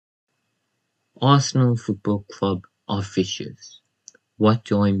Arsenal Football Club are vicious. What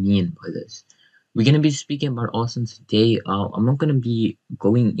do I mean by this? We're going to be speaking about Arsenal today. I'm not going to be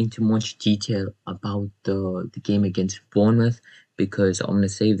going into much detail about the game against Bournemouth because I'm going to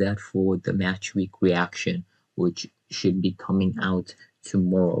save that for the match week reaction, which should be coming out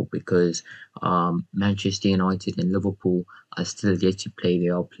tomorrow because Manchester United and Liverpool are still yet to play. They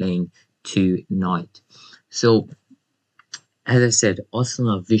are playing tonight. So as I said,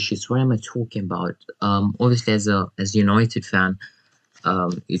 Arsenal are vicious. What am I talking about? Obviously, as a United fan,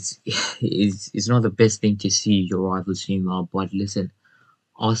 it's it's not the best thing to see your rivals doing well. But listen,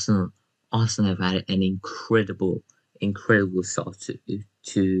 Arsenal Arsenal have had an incredible start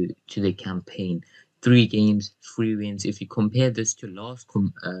to the campaign. 3 games, 3 wins. If you compare this to last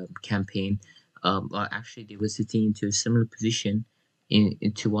campaign, well, actually they were sitting into a similar position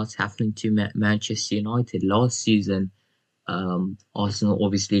into what's happening to Manchester United last season. Arsenal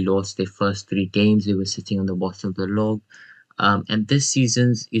obviously lost their first 3 games. They were sitting on the bottom of the log. And this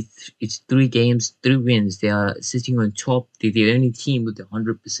season's it's 3 games, 3 wins. They are sitting on top. They're the only team with a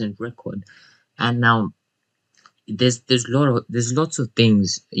 100% record. And now there's lots of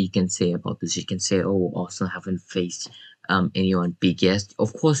things you can say about this. You can say, oh, Arsenal haven't faced anyone big. Yes,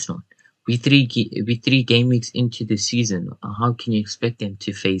 of course not. We 3 game weeks into the season. How can you expect them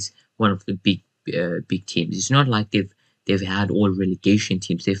to face one of the big teams? It's not like they've had all relegation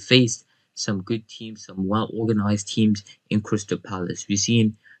teams. They've faced some good teams, some well organized teams in Crystal Palace.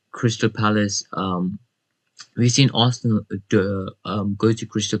 Crystal Palace. We've seen Arsenal go to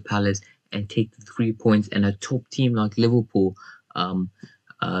Crystal Palace and take the 3 points, and a top team like Liverpool um,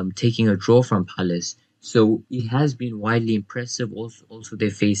 taking a draw from Palace. So it has been widely impressive. Also they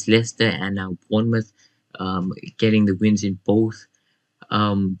faced Leicester and now Bournemouth, getting the wins in both.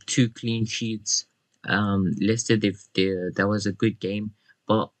 2 clean sheets. Leicester, that was a good game,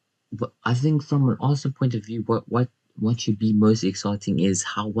 but I think from an Arsenal point of view, what should be most exciting is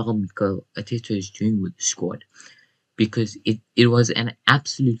how well Mikel Arteta is doing with the squad because it was an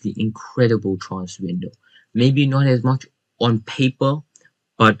absolutely incredible transfer window. Maybe not as much on paper,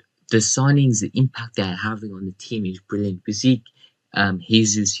 but the signings, the impact they're having on the team is brilliant. We see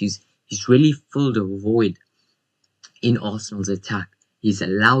Jesus, he's really filled a void in Arsenal's attack. He's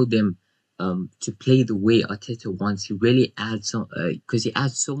allowed them to play the way Arteta wants. He really adds some because he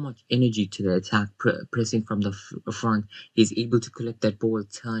adds so much energy to the attack, pressing from the front. He's able to collect that ball,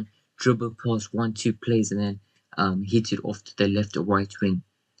 turn, dribble past 1-2 plays, and then hit it off to the left or right wing,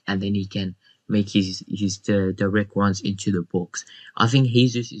 and then he can make his direct runs into the box. I think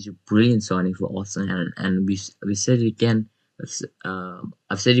Jesus is a brilliant signing for Arsenal, and we said it again.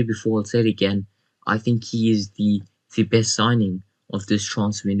 I've said it before. I'll say it again. I think he is the best signing of this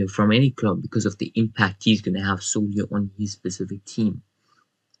transfer window from any club because of the impact he's going to have solely on his specific team.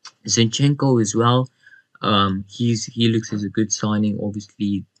 Zinchenko as well. He looks as a good signing.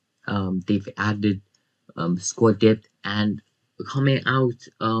 Obviously, they've added squad depth, and coming out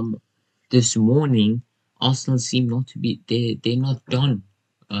this morning, Arsenal seem not to be they're not done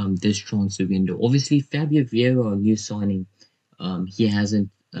this transfer window. Obviously, Fabio Vieira, a new signing, he hasn't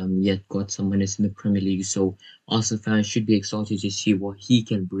yet got some minutes in the Premier League, so Arsenal fans should be excited to see what he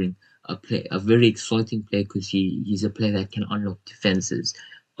can bring. A very exciting player because he's a player that can unlock defenses.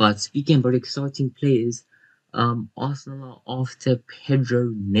 But speaking about exciting players, Arsenal are after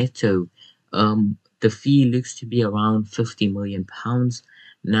Pedro Neto. The fee looks to be around £50 million.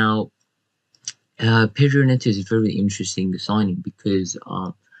 Now, Pedro Neto is a very interesting signing because,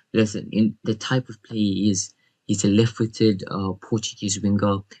 listen, in the type of player he is, he's a left-footed Portuguese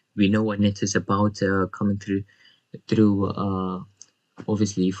winger. We know what Neto is about, coming through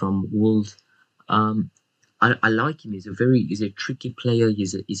obviously from Wolves. Um, I like him. He's a tricky player.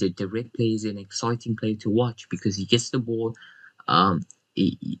 He's a direct player. He's an exciting player to watch because he gets the ball. Um,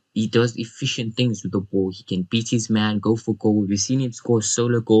 he does efficient things with the ball. He can beat his man, go for goal. We've seen him score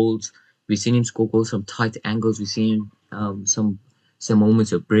solo goals. We've seen him score goals from tight angles. We've seen some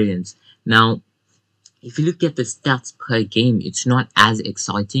moments of brilliance. Now, if you look at the stats per game, it's not as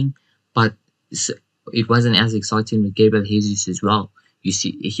exciting, but it wasn't as exciting with Gabriel Jesus as well. You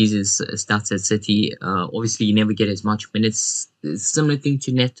see his stats at City. Obviously, you never get as much minutes. Similar thing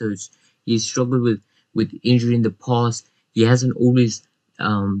to Neto's. He's struggled with injury in the past. He hasn't always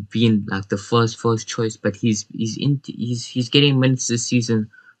been like the first choice, but he's getting minutes this season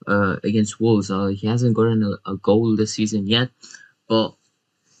against Wolves. He hasn't gotten a goal this season yet, but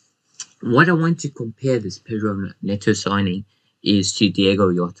what I want to compare this Pedro Neto signing is to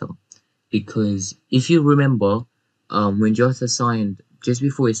Diego Jota, because if you remember, when Jota signed just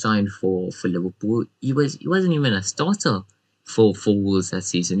before he signed for Liverpool, he wasn't even a starter for Wolves that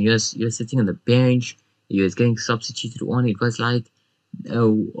season. You're sitting on the bench. You're getting substituted on. It was like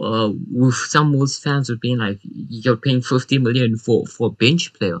with some Wolves fans would be like, you're paying 50 million for a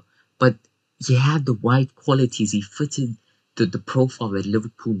bench player, but he had the right qualities. He fitted the profile that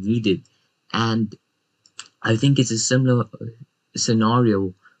Liverpool needed, and I think it's a similar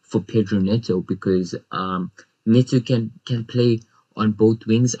scenario for Pedro Neto because Neto can play on both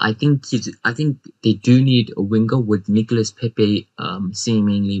wings. I think they do need a winger with Nicolas Pepe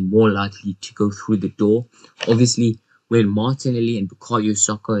seemingly more likely to go through the door. Obviously, when Martinelli and Bukayo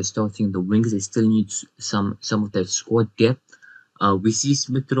Saka are starting the wings, they still need some of that squad depth. We see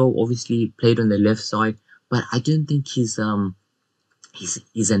Smith Rowe obviously played on the left side, but I don't think he's a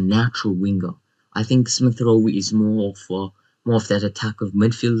natural winger. I think Smith Rowe is more of that attack of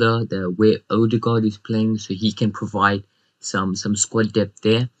midfielder, the way Odegaard is playing, so he can provide some squad depth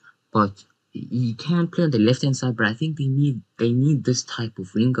there. But he can play on the left hand side. But I think they need this type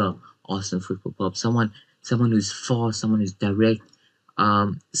of winger, Arsenal Football Club. Someone who's fast, someone who's direct,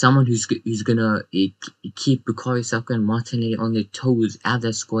 someone who's gonna keep Bukayo Saka and Martinelli on their toes, add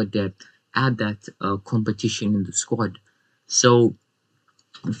that squad depth, add that competition in the squad. So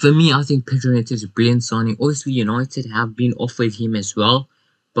for me, I think Pedro Neto is a brilliant signing. Obviously, United have been offered him as well,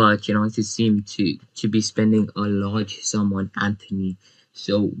 but United seem to be spending a large sum on Anthony.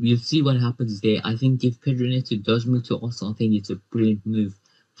 So we'll see what happens there. I think if Pedro Neto does move to Arsenal, I think it's a brilliant move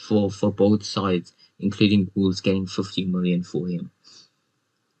for both sides, including Wolves getting 50 million for him.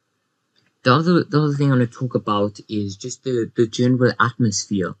 The other thing I want to talk about is just the general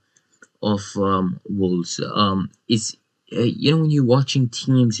atmosphere of Wolves. It's when you're watching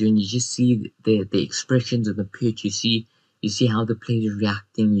teams and you just see the expressions of the pitch, you see how the players are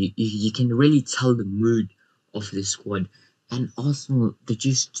reacting. You can really tell the mood of the squad. And Arsenal, they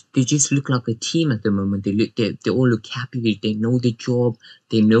just look like a team at the moment. They all look happy. They know the job.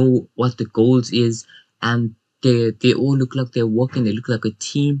 They know what the goals is, and they all look like they're working. They look like a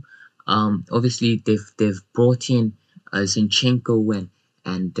team. Obviously they've brought in Zinchenko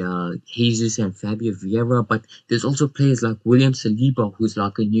and Jesus and Fabio Vieira, but there's also players like William Saliba, who's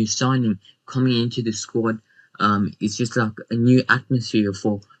like a new signing coming into the squad. It's just like a new atmosphere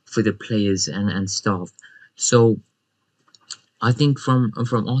for the players and staff. So I think from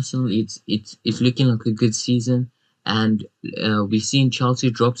Arsenal, it's looking like a good season, and we've seen Chelsea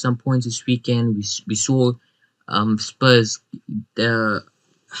drop some points this weekend. We saw Spurs, the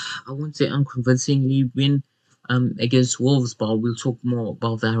I won't say unconvincingly win against Wolves, but we'll talk more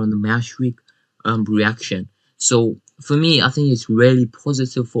about that on the match week reaction. So for me, I think it's really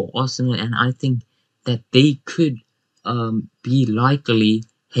positive for Arsenal, and I think that they could be likely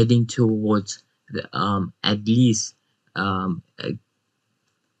heading towards at least. I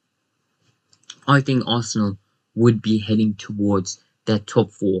think Arsenal would be heading towards that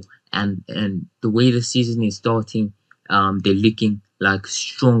top four, and the way the season is starting, they're looking like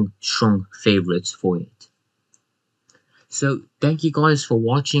strong favorites for it. So thank you guys for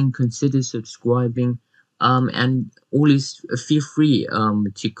watching. Consider subscribing, and always feel free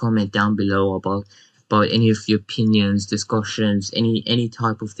to comment down below about any of your opinions, discussions, any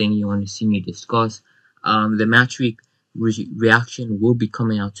type of thing you want to see me discuss. The match week reaction will be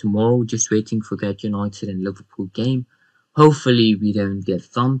coming out tomorrow. Just waiting for that United and Liverpool game. Hopefully we don't get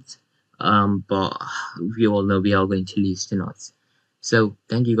thumped, but we all know we are going to lose tonight. So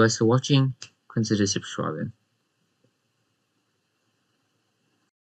thank you guys for watching. Consider subscribing.